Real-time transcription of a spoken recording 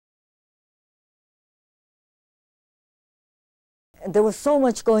there was so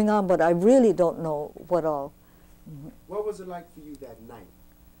much going on, but I really don't know what all. What was it like for you that night?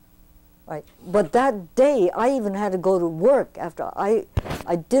 Right. But that day, I even had to go to work after. I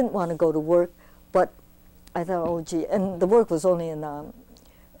didn't want to go to work, but I thought, oh, gee. And the work was only in a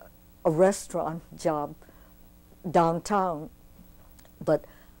restaurant job downtown. But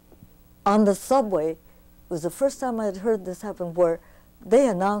on the subway, it was the first time I had heard this happen, where they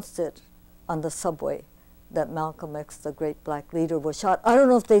announced it on the subway that Malcolm X, the great black leader, was shot. I don't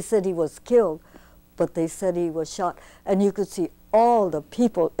know if they said he was killed, but they said he was shot. And you could see all the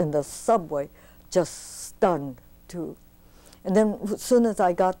people in the subway just stunned, too. And then as soon as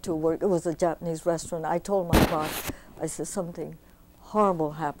I got to work, it was a Japanese restaurant, I told my boss, I said, something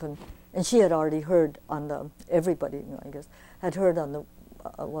horrible happened. And she had already heard on the, everybody, you know, I guess, had heard on the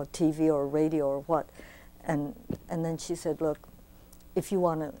well, TV or radio or what. And then she said, look, if you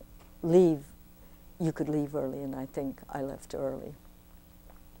want to leave, you could leave early. And I think I left early.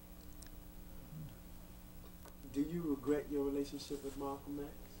 Do you regret your relationship with Malcolm X?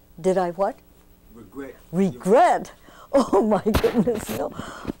 Did I what? Regret. Regret? Oh my goodness, no.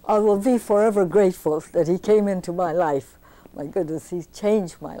 I will be forever grateful that he came into my life. My goodness, he's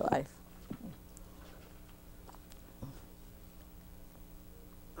changed my life.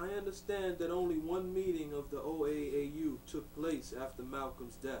 I understand that only one meeting of the OAAU took place after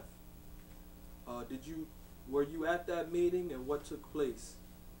Malcolm's death. Were you at that meeting, and what took place?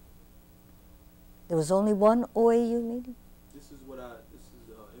 There was only one OAU meeting? This is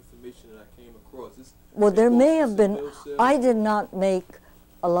information that I came across. Well, there may have been. I did not make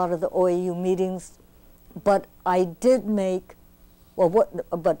a lot of the OAU meetings, but I did make, well,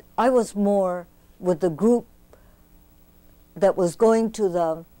 but I was more with the group that was going to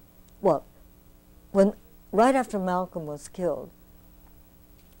the, well, right after Malcolm was killed,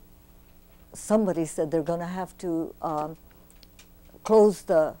 somebody said they're going to have to close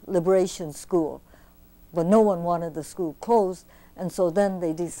the Liberation School. But no one wanted the school closed, and so then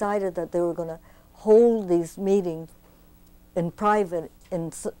they decided that they were going to hold these meetings in private,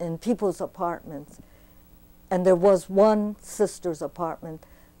 in people's apartments. And there was one sister's apartment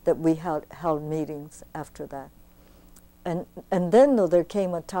that we held meetings after that. And then, though, there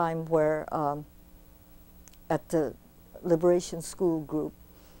came a time where at the Liberation School group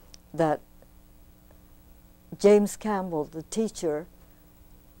that James Campbell, the teacher,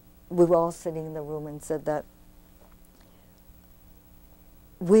 we were all sitting in the room and said that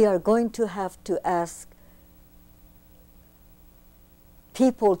we are going to have to ask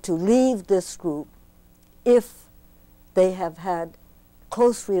people to leave this group if they have had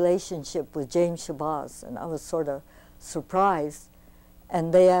close relationship with James Shabazz. And I was sort of surprised.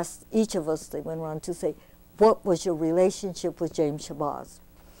 And they asked each of us, they went around to say, what was your relationship with James Shabazz?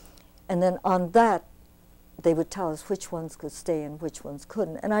 And then on that, they would tell us which ones could stay and which ones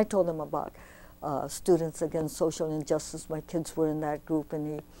couldn't. And I told them about Students Against Social Injustice. My kids were in that group,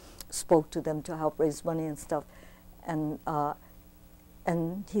 and he spoke to them to help raise money and stuff. And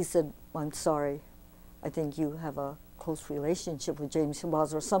he said, I'm sorry, I think you have a close relationship with James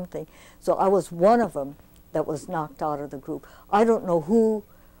Shabazz or something. So I was one of them that was knocked out of the group. I don't know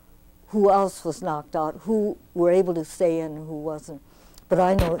who else was knocked out, who were able to stay in and who wasn't. But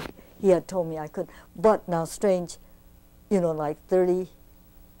I know he had told me I could. But now, strange, you know, like 30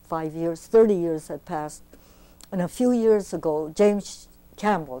 years had passed. And a few years ago, James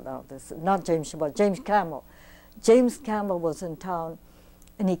Campbell, now this, not James Shabazz, James Campbell. James Campbell was in town,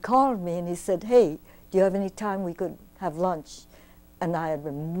 and he called me and he said, hey, do you have any time we could have lunch? And I had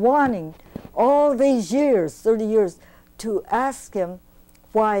been wanting all these years, 30 years, to ask him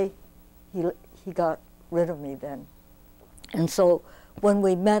why he got rid of me then. And so when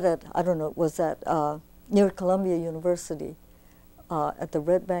we met at, I don't know, it was at near Columbia University, at the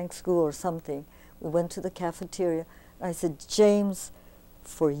Red Bank School or something, we went to the cafeteria, and I said, James,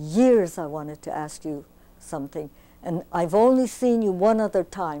 for years I wanted to ask you something, and I've only seen you one other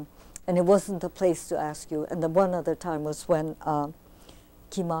time, and it wasn't the place to ask you, and the one other time was when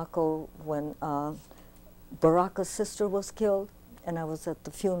Kimako, when Baraka's sister was killed, and I was at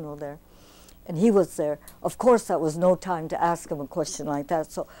the funeral there. And he was there. Of course, that was no time to ask him a question like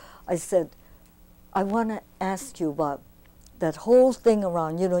that. So I said, I want to ask you about that whole thing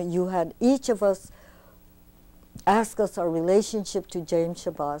around, you know, you had each of us ask us our relationship to James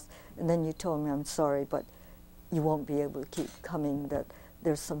Shabazz, and then you told me, I'm sorry, but you won't be able to keep coming, that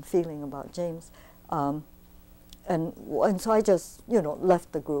there's some feeling about James. And so I just, you know,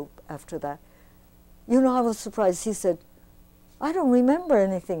 left the group after that. You know, I was surprised. He said, I don't remember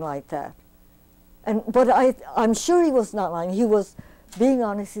anything like that. But I'm sure he was not lying. He was being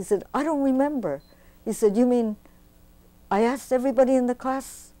honest. He said, I don't remember. He said, you mean I asked everybody in the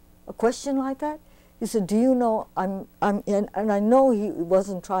class a question like that. He said, do you know, and I know he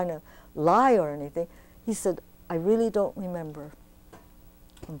wasn't trying to lie or anything. He said, I really don't remember.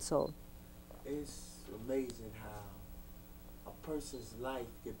 And so. It's amazing how a person's life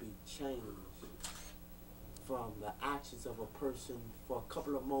could be changed from the actions of a person for a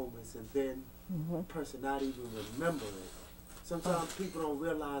couple of moments and then the person not even remember it. Sometimes people don't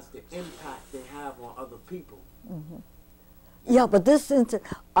realize the impact they have on other people. Yeah, but this incident,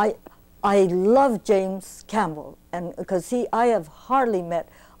 I love James Campbell, and because I have hardly met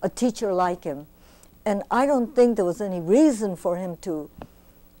a teacher like him, and I don't think there was any reason for him to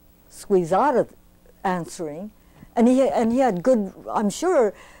squeeze out of answering, and he had good. I'm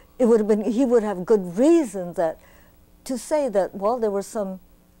sure it would have been. He would have good reasons to say that. Well, there were some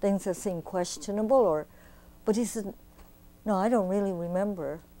things that seemed questionable, but he said, no, I don't really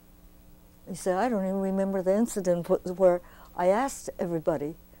remember. He said, I don't even remember the incident where I asked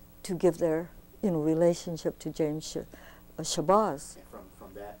everybody to give their, relationship to James Shabazz. And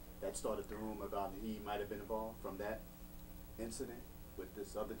from that started the rumor about he might have been involved from that incident with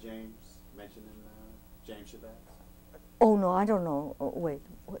this other James mentioning James Shabazz? Oh, no, I don't know. Oh, wait,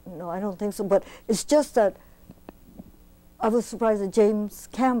 no, I don't think so. But it's just that I was surprised that James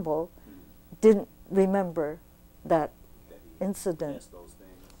Campbell didn't remember that incident. Those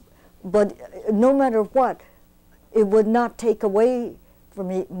things. But no matter what, it would not take away from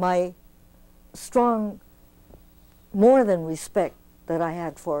me my strong, more than respect that I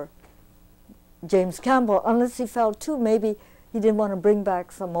had for James Campbell, unless he felt too, maybe he didn't want to bring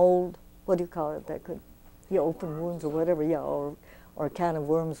back some old, what do you call it, that could, open wounds or whatever, or a can of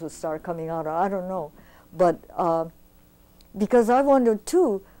worms would start coming out, or I don't know. But because I wondered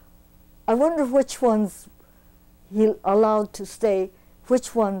too, I wonder which ones he allowed to stay,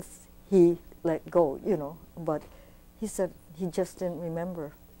 which ones he let go, but he said he just didn't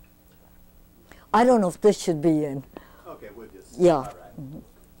remember. I don't know if this should be in. Okay, we'll just. Yeah. All right.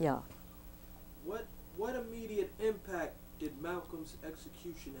 Yeah. What immediate impact did Malcolm's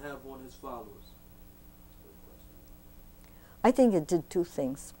execution have on his followers? I think it did two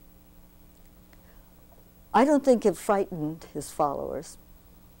things. I don't think it frightened his followers.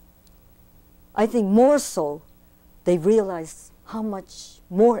 I think more so they realized how much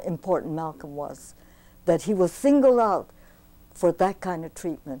more important Malcolm was, that he was singled out for that kind of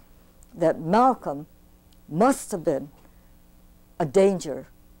treatment, that Malcolm must have been a danger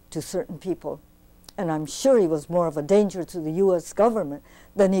to certain people. And I'm sure he was more of a danger to the U.S. government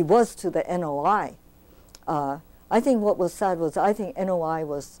than he was to the NOI. I think what was sad was I think NOI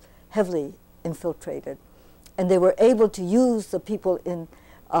was heavily infiltrated. And they were able to use the people in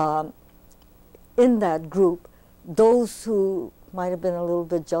that group, those who might have been a little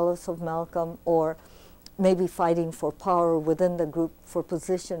bit jealous of Malcolm or maybe fighting for power within the group for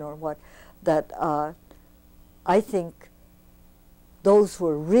position or what, that I think those who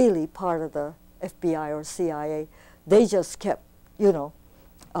were really part of the FBI or CIA, they just kept,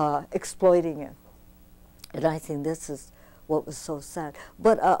 exploiting it. And I think this is what was so sad.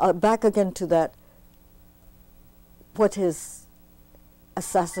 But back again to that, what his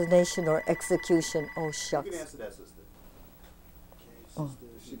assassination or execution, oh shucks. You can answer that, sister. Okay, sister,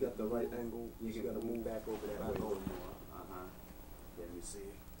 she got the right angle. You She can got to move back over that back way a over. little more. Let me see.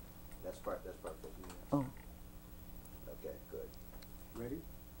 That's perfect. Yeah. Oh. Okay, good. Ready?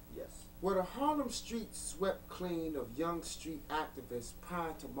 Yes. Were the Harlem streets swept clean of young street activists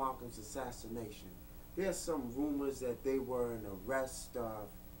prior to Malcolm's assassination? There's some rumors that they were an arrest of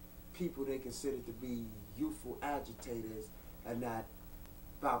people they considered to be youthful agitators, and that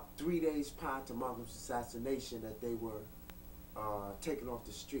about 3 days prior to Malcolm's assassination that they were taken off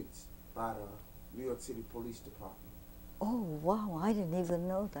the streets by the New York City Police Department. Oh, wow, I didn't even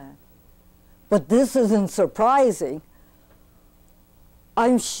know that. But this isn't surprising.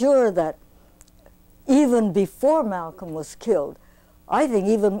 I'm sure that even before Malcolm was killed, I think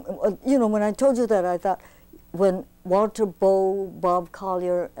even, when I told you that, I thought when Walter Bowe, Bob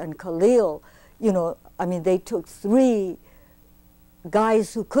Collier, and Khalil, they took 3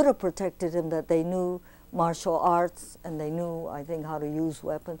 guys who could have protected him, that they knew martial arts and they knew, I think, how to use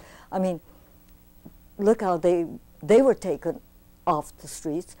weapons. I mean, look how they were taken off the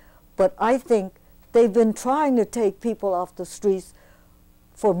streets. But I think they've been trying to take people off the streets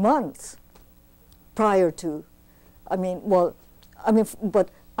for months prior to, but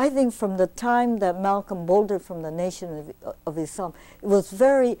I think from the time that Malcolm bolted from the Nation of Islam, it was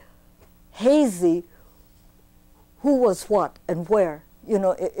very hazy who was what and where.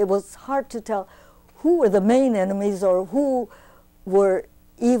 It was hard to tell who were the main enemies or who were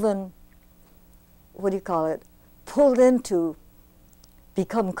even, pulled into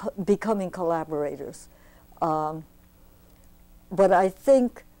becoming collaborators. But I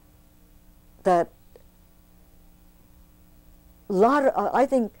think that I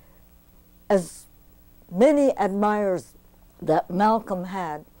think as many admirers that Malcolm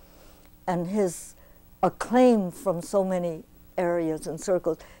had, and his acclaim from so many areas and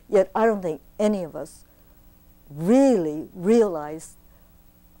circles, yet I don't think any of us really realized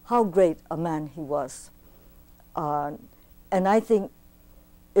how great a man he was. And I think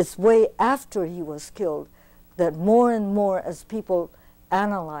it's way after he was killed that more and more, as people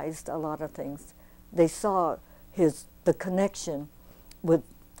analyzed a lot of things, they saw the connection with,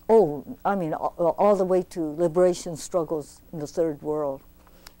 all the way to liberation struggles in the Third World.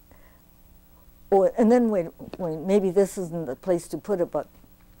 And then when maybe this isn't the place to put it, but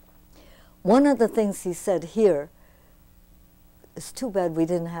one of the things he said here, it's too bad we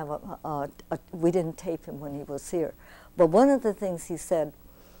didn't have we didn't tape him when he was here. But one of the things he said,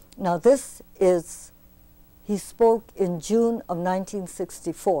 now this is, he spoke in June of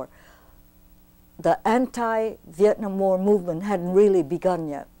 1964. The anti-Vietnam War movement hadn't really begun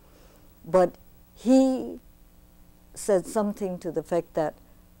yet, but he said something to the effect that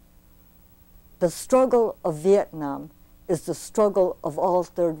the struggle of Vietnam is the struggle of all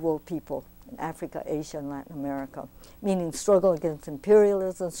Third World people in Africa, Asia, and Latin America, meaning struggle against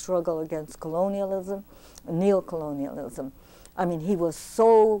imperialism, struggle against colonialism, and neocolonialism. I mean, he was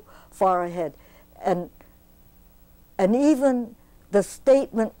so far ahead. And even the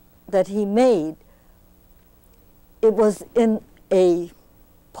statement that he made, it was in a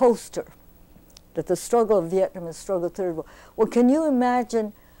poster, that the struggle of Vietnam is struggle of Third World. Well, can you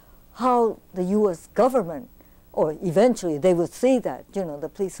imagine how the U.S. government, or eventually they would see that, you know, the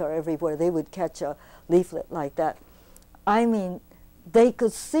police are everywhere, they would catch a leaflet like that. I mean, they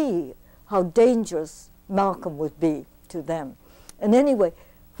could see how dangerous Malcolm would be to them. And anyway,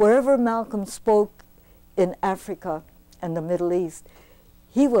 wherever Malcolm spoke in Africa and the Middle East,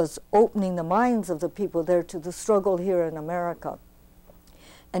 he was opening the minds of the people there to the struggle here in America.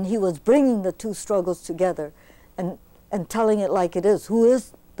 And he was bringing the two struggles together and telling it like it is. Who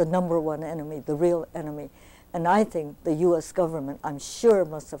is the number one enemy, the real enemy? And I think the U.S. government, I'm sure,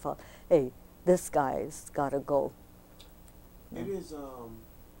 must have thought, hey, this guy's got to go. It is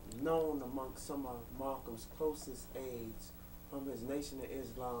known amongst some of Malcolm's closest aides from his Nation of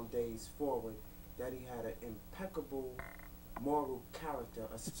Islam days forward that he had an impeccable moral character,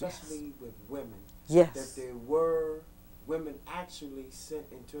 especially with women. Yes. That there were women actually sent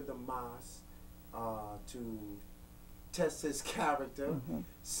into the mosque to test his character,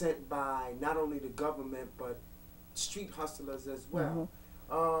 sent by not only the government but street hustlers as well.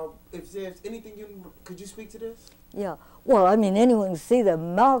 If there's anything could you speak to this? Yeah, well, I mean, anyone can see that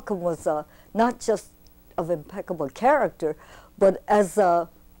Malcolm was not just of impeccable character, but as a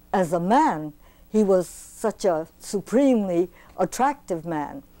man, he was such a supremely attractive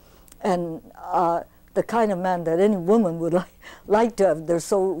man, and the kind of man that any woman would like to have. There's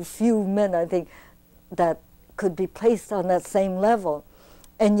so few men, I think, that could be placed on that same level,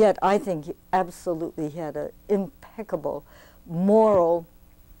 and yet I think he absolutely had an impeccable moral,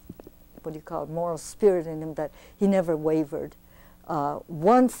 what do you call it, moral spirit in him, that he never wavered.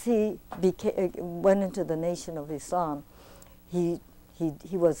 Once he went into the Nation of Islam, he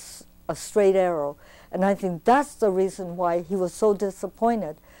was a straight arrow, and I think that's the reason why he was so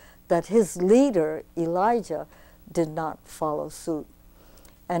disappointed that his leader, Elijah, did not follow suit.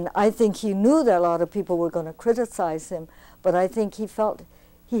 And I think he knew that a lot of people were going to criticize him, but I think he felt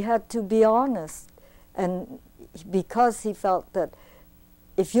he had to be honest, and because he felt that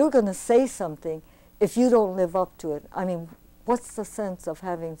if you're going to say something, if you don't live up to it, I mean, what's the sense of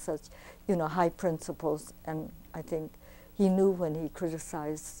having such, you know, high principles? And I think he knew when he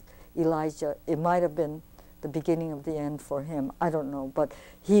criticized Elijah, it might have been the beginning of the end for him. I don't know, but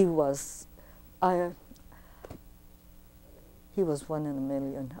he was one in a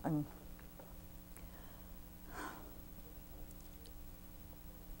million.